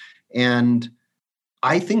 And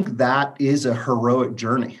I think that is a heroic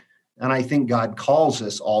journey, and I think God calls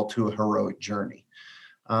us all to a heroic journey.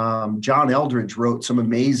 John Eldredge wrote some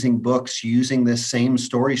amazing books using this same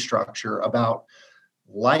story structure about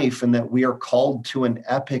life, and that we are called to an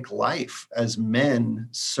epic life as men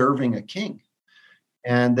serving a king,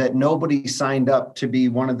 and that nobody signed up to be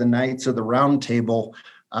one of the knights of the round table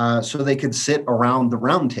so they could sit around the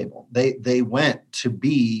round table. They went to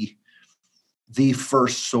be the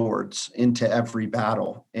first swords into every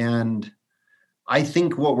battle. And I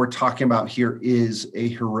think what we're talking about here is a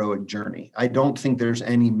heroic journey. I don't think there's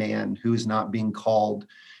any man who is not being called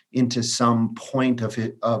into some point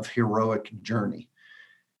of heroic journey.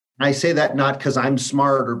 I say that not because I'm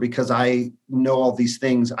smart or because I know all these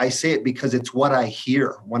things. I say it because it's what I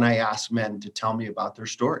hear when I ask men to tell me about their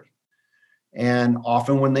story. And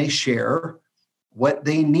often when they share, what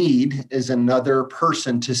they need is another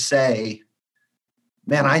person to say,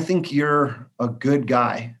 man, I think you're a good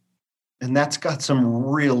guy. And that's got some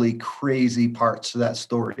really crazy parts to that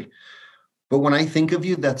story. But when I think of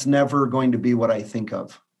you, that's never going to be what I think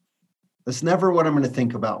of. That's never what I'm going to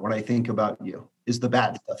think about when I think about you, is the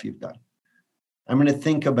bad stuff you've done. I'm going to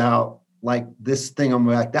think about like this thing. I'm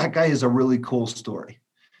like, that guy is a really cool story.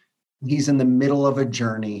 He's in the middle of a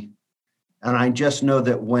journey. And I just know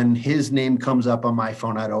that when his name comes up on my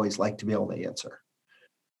phone, I'd always like to be able to answer.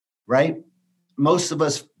 Right? Most of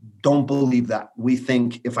us don't believe that. We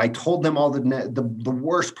think if I told them all the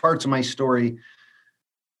worst parts of my story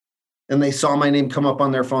and they saw my name come up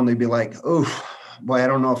on their phone, they'd be like, oh, boy, I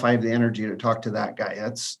don't know if I have the energy to talk to that guy.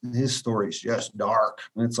 His story's just dark.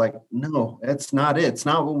 And it's like, no, that's not it. It's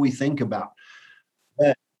not what we think about.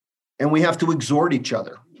 And we have to exhort each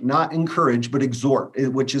other, not encourage, but exhort,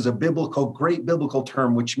 which is a great biblical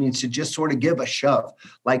term, which means to just sort of give a shove.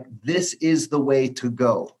 Like, this is the way to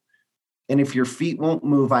go. And if your feet won't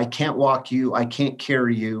move, I can't walk you, I can't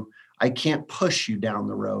carry you, I can't push you down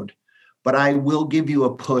the road, but I will give you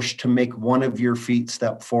a push to make one of your feet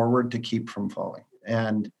step forward to keep from falling.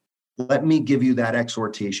 And let me give you that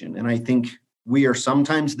exhortation. And I think we are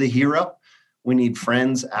sometimes the hero. We need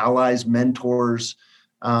friends, allies, mentors,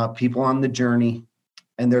 people on the journey,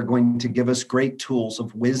 and they're going to give us great tools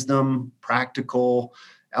of wisdom, practical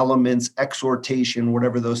elements, exhortation,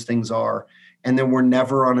 whatever those things are. And then we're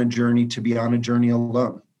never on a journey to be on a journey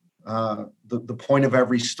alone. The point of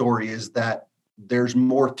every story is that there's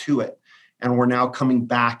more to it. And we're now coming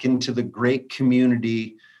back into the great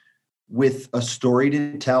community with a story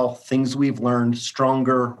to tell, things we've learned,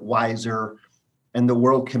 stronger, wiser, and the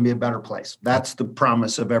world can be a better place. That's the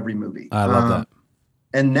promise of every movie. I love that.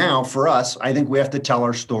 And now for us, I think we have to tell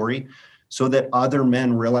our story so that other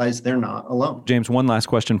men realize they're not alone. James, one last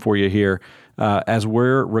question for you here. As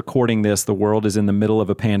we're recording this, the world is in the middle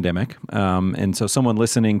of a pandemic. And so someone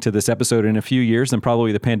listening to this episode in a few years, then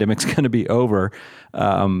probably the pandemic's going to be over.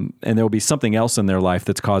 And there will be something else in their life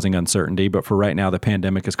that's causing uncertainty. But for right now, the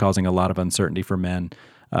pandemic is causing a lot of uncertainty for men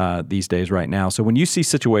these days right now. So when you see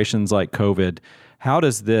situations like COVID, how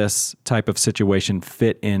does this type of situation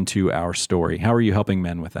fit into our story? How are you helping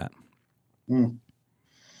men with that?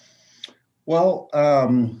 Well,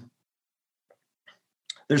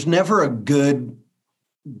 there's never a good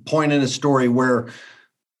point in a story where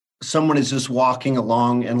someone is just walking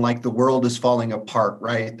along and like the world is falling apart,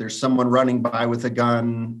 right? There's someone running by with a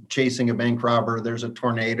gun, chasing a bank robber. There's a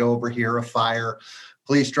tornado over here, a fire,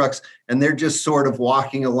 police trucks, and they're just sort of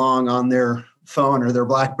walking along on their phone or their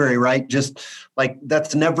BlackBerry, right? Just like,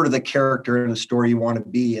 that's never the character in a story you want to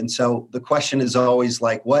be. And so the question is always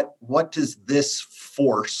like, what does this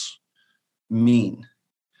force mean?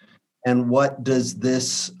 And what does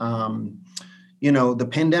this, the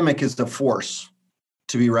pandemic is the force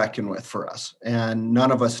to be reckoned with for us. And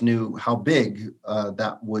none of us knew how big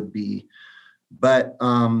that would be. But,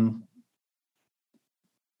 I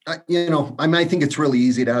think it's really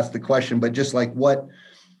easy to ask the question, but just like, what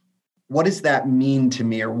does that mean to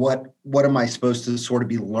me? Or what am I supposed to sort of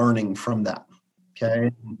be learning from that? Okay.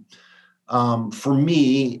 For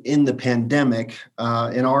me, in the pandemic,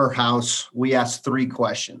 in our house, we asked 3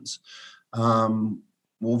 questions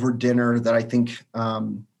over dinner that I think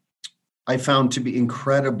I found to be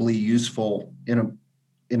incredibly useful in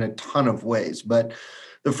a ton of ways. But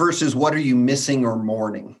the first is, what are you missing or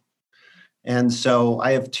mourning? And so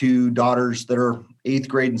I have 2 daughters that are 8th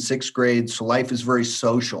grade and 6th grade. So life is very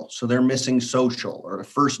social. So they're missing social, or a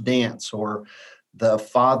first dance, or the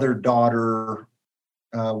father-daughter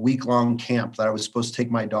week-long camp that I was supposed to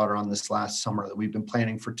take my daughter on this last summer that we've been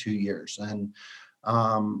planning for 2 years. And,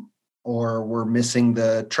 or we're missing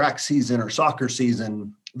the track season or soccer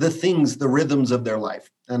season, the rhythms of their life.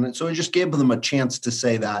 And so I just gave them a chance to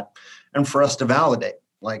say that and for us to validate,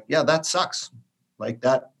 like, yeah, that sucks. Like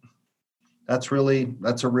that's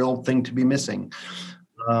a real thing to be missing.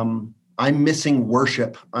 I'm missing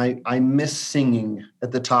worship. I miss singing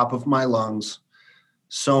at the top of my lungs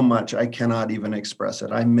so much. I cannot even express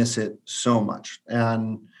it. I miss it so much.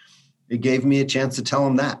 And it gave me a chance to tell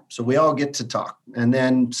them that. So we all get to talk. And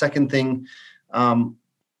then second thing,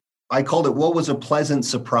 I called it, what was a pleasant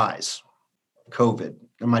surprise? COVID.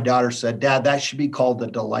 And my daughter said, Dad, that should be called a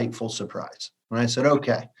delightful surprise. And I said,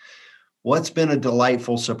 okay. what's been a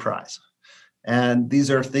delightful surprise? And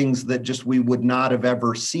these are things that just we would not have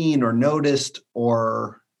ever seen or noticed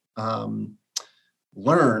or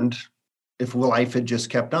learned if life had just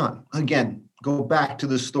kept on. Again, go back to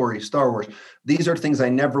the story, Star Wars. These are things I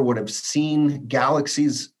never would have seen,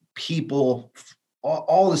 galaxies, people,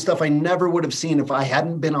 all the stuff I never would have seen if I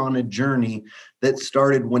hadn't been on a journey that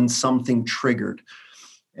started when something triggered.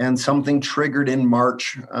 And something triggered in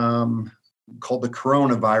March called the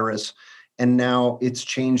coronavirus. And now it's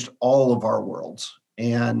changed all of our worlds.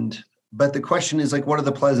 But the question is, like, what are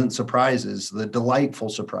the pleasant surprises, the delightful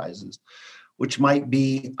surprises, which might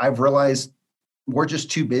be, I've realized we're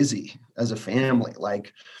just too busy as a family,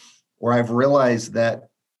 or I've realized that,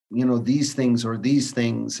 these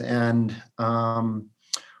things. And,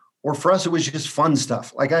 or for us, it was just fun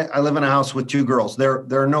stuff. Like I live in a house with two girls. There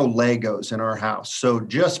are no Legos in our house. So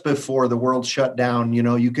just before the world shut down,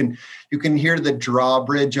 you can hear the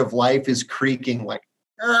drawbridge of life is creaking, like,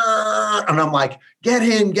 and I'm like, get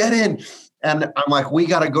in. And I'm like, we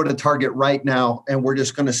got to go to Target right now. And we're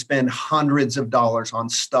just going to spend hundreds of dollars on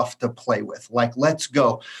stuff to play with. Like, let's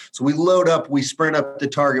go. So we load up, we sprint up to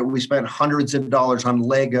Target. We spent hundreds of dollars on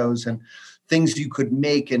Legos and things you could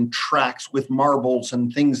make and tracks with marbles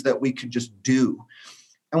and things that we could just do.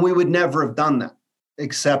 And we would never have done that,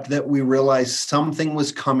 except that we realized something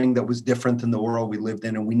was coming that was different than the world we lived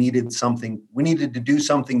in. And we needed to do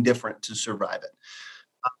something different to survive it.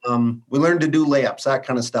 We learned to do layups, that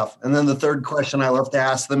kind of stuff. And then the third question I love to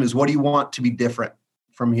ask them is, what do you want to be different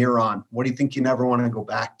from here on? What do you think you never want to go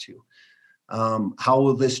back to? How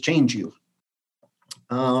will this change you?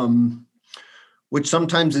 Which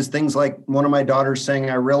sometimes is things like one of my daughters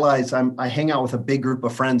saying, I realize I hang out with a big group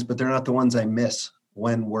of friends, but they're not the ones I miss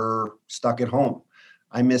when we're stuck at home.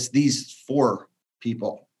 I miss these 4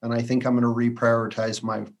 people, and I think I'm going to reprioritize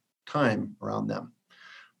my time around them.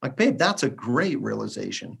 Like, babe, that's a great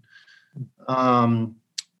realization. Or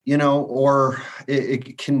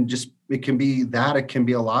it can be that, it can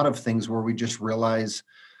be a lot of things where we just realize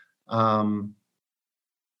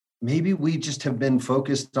maybe we just have been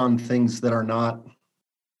focused on things that are not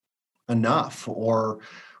enough, or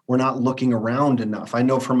we're not looking around enough. I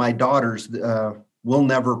know for my daughters, we'll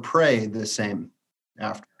never pray the same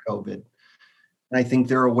after COVID. And I think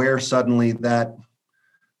they're aware suddenly that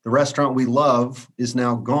the restaurant we love is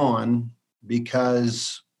now gone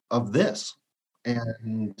because of this.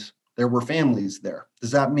 And there were families there. Does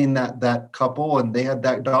that mean that couple, and they had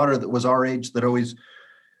that daughter that was our age that always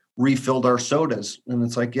refilled our sodas? And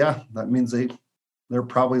it's like, yeah, that means they're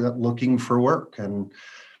probably looking for work. And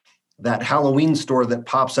that Halloween store that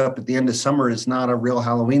pops up at the end of summer is not a real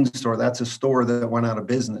Halloween store. That's a store that went out of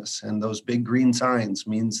business. And those big green signs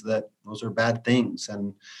means that those are bad things.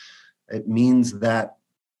 And it means that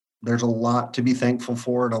there's a lot to be thankful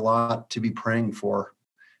for and a lot to be praying for.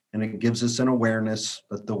 And it gives us an awareness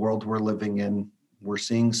that the world we're living in, we're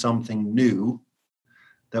seeing something new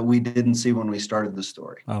that we didn't see when we started the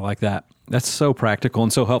story. I like that. That's so practical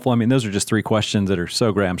and so helpful. I mean, those are just 3 questions that are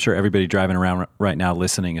so great. I'm sure everybody driving around right now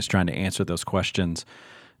listening is trying to answer those questions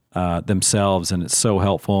themselves, and it's so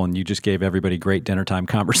helpful. And you just gave everybody great dinner time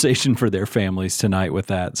conversation for their families tonight with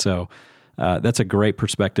that. So that's a great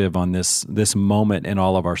perspective on this moment in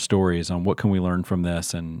all of our stories, on what can we learn from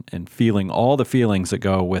this, and feeling all the feelings that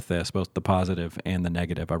go with this, both the positive and the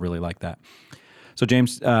negative. I really like that. So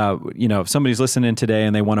James, if somebody's listening today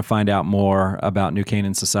and they want to find out more about New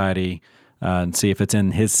Canaan Society and see if it's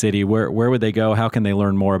in his city, where would they go? How can they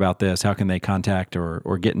learn more about this? How can they contact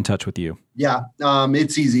or get in touch with you? Yeah,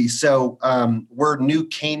 it's easy. So we're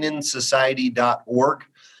newcanansociety.org.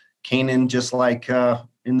 Canaan, just like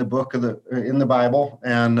in the book in the Bible,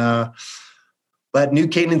 and but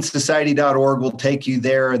newcanansociety.org will take you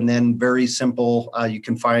there, and then very simple. You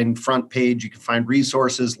can find front page, you can find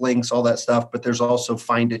resources, links, all that stuff. But there's also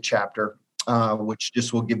find a chapter, which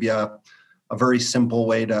just will give you a very simple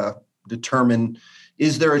way to determine,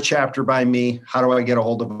 is there a chapter by me? How do I get a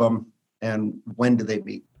hold of them? And when do they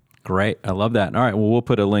meet? Great. I love that. All right. Well, we'll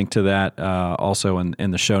put a link to that also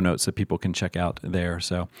in the show notes that people can check out there.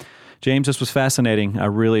 So James, this was fascinating. I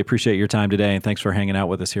really appreciate your time today, and thanks for hanging out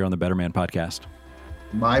with us here on the Better Man Podcast.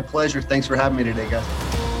 My pleasure. Thanks for having me today, guys.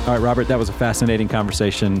 All right, Robert, that was a fascinating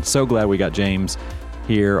conversation. So glad we got James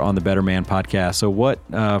here on the Better Man Podcast. So what,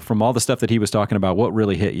 from all the stuff that he was talking about, what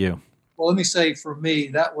really hit you? Well, let me say, for me,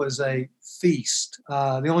 that was a feast.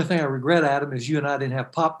 The only thing I regret, Adam, is you and I didn't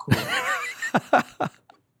have popcorn.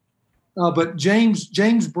 But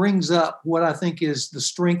James brings up what I think is the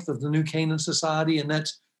strength of the New Canaan Society, and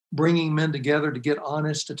that's bringing men together to get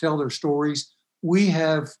honest, to tell their stories. We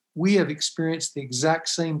have experienced the exact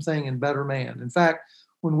same thing in Better Man. In fact,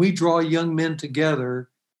 when we draw young men together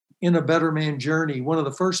in a Better Man journey, one of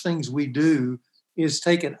the first things we do is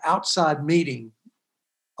take an outside meeting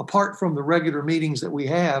apart from the regular meetings that we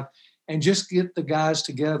have and just get the guys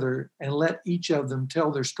together and let each of them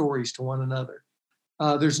tell their stories to one another.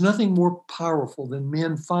 There's nothing more powerful than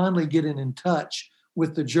men finally getting in touch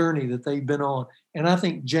with the journey that they've been on. And I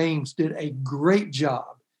think James did a great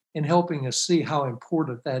job in helping us see how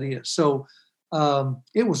important that is. So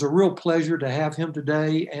it was a real pleasure to have him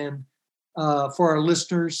today. And for our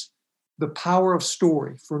listeners, the power of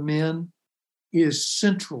story for men is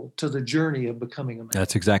central to the journey of becoming a man.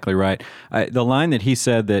 That's exactly right. The line that he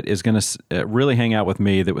said that is going to really hang out with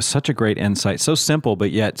me, that was such a great insight, so simple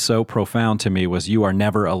but yet so profound to me, was "You are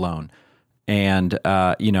never alone." And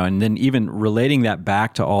and then even relating that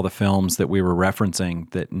back to all the films that we were referencing,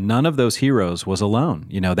 that none of those heroes was alone.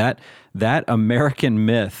 That American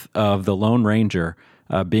myth of the Lone Ranger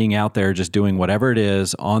being out there just doing whatever it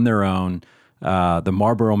is on their own. The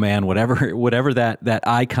Marlboro Man, whatever that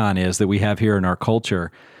icon is that we have here in our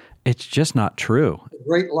culture, it's just not true. The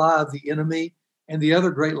great lie of the enemy, and the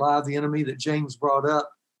other great lie of the enemy that James brought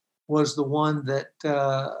up was the one that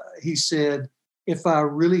he said, if I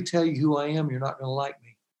really tell you who I am, you're not going to like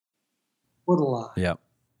me. What a lie.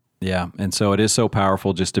 Yeah. And so it is so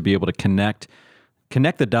powerful just to be able to connect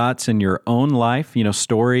the dots in your own life.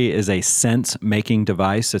 Story is a sense-making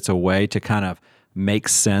device. It's a way to kind of make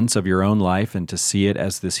sense of your own life and to see it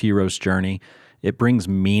as this hero's journey. It brings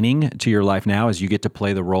meaning to your life now as you get to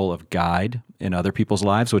play the role of guide in other people's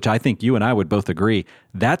lives, which I think you and I would both agree,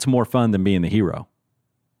 that's more fun than being the hero.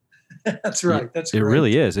 That's right. That's it great.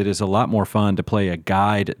 Really is. It is a lot more fun to play a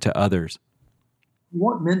guide to others. You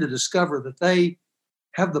want men to discover that they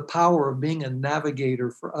have the power of being a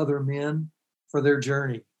navigator for other men for their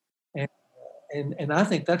journey. And I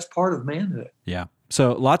think that's part of manhood. Yeah.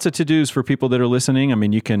 So lots of to-dos for people that are listening. I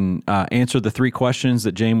mean, you can answer the 3 questions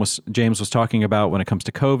that James was talking about when it comes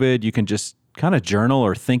to COVID. You can just kind of journal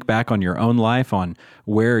or think back on your own life, on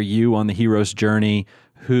where are you on the hero's journey,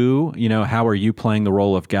 how are you playing the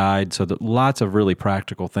role of guide? So that lots of really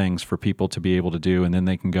practical things for people to be able to do, and then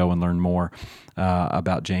they can go and learn more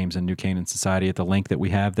about James and New Canaan Society at the link that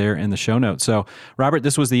we have there in the show notes. So, Robert,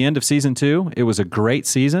 this was the end of season 2. It was a great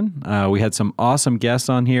season. We had some awesome guests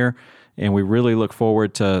on here, and we really look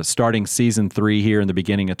forward to starting season 3 here in the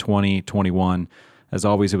beginning of 2021. As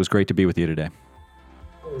always, it was great to be with you today.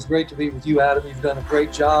 It was great to be with you, Adam. You've done a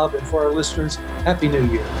great job. And for our listeners, Happy New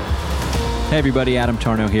Year. Hey everybody, Adam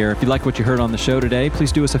Tarnow here. If you like what you heard on the show today,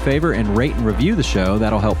 please do us a favor and rate and review the show.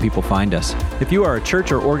 That'll help people find us. If you are a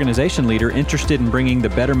church or organization leader interested in bringing the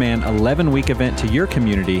Better Man 11-week event to your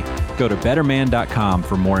community, go to betterman.com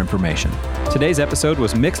for more information. Today's episode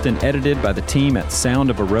was mixed and edited by the team at Sound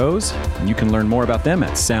of a Rose, and you can learn more about them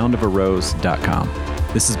at soundofarose.com.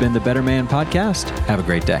 This has been the Better Man Podcast. Have a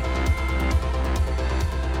great day.